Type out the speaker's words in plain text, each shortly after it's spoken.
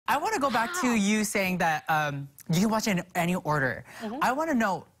I want to go back to you saying that you can watch in any order. I want to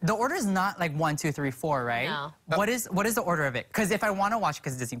know, the order is not like 1, 2, 3, 4, right? No. What is the order of it? Because if I want to watch it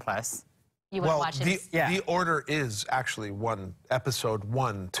because Disney Plus. You would watch it. The order is actually episode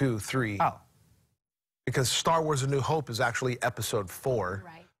 1, 2, 3. Oh. Because Star Wars: A New Hope is actually episode 4.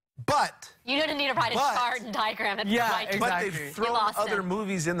 Right. But you didn't need to write a chart and diagram it. Exactly. But they've thrown other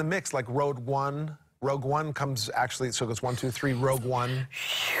movies in the mix, like Rogue One. Rogue One comes actually, so it goes 1, 2, 3, Rogue One.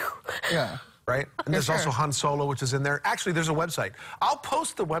 Yeah. Right? And there's also Han Solo, which is in there. Actually, there's a website. I'll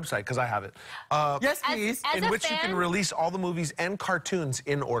post the website because I have it. Yes, please. In which you can release all the movies and cartoons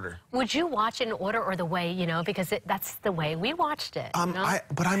in order. Would you watch in order or the way, you know, because that's the way we watched it. You know?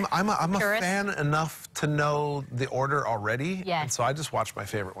 But I'm a fan enough to know the order already. Yes. And so I just watch my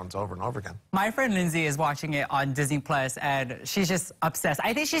favorite ones over and over again. My friend Lindsay is watching it on Disney Plus, and she's just obsessed.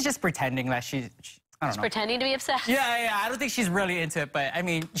 I think she's just pretending that she's I don't know. Pretending to be obsessed. Yeah. I don't think she's really into it, but I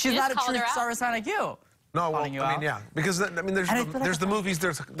mean, she's not a true Star Wars fan like you. No, well, I mean, yeah, because I mean, there's the movies,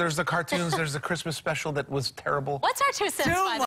 there's the Christmas special that was terrible. What's our 2 cents?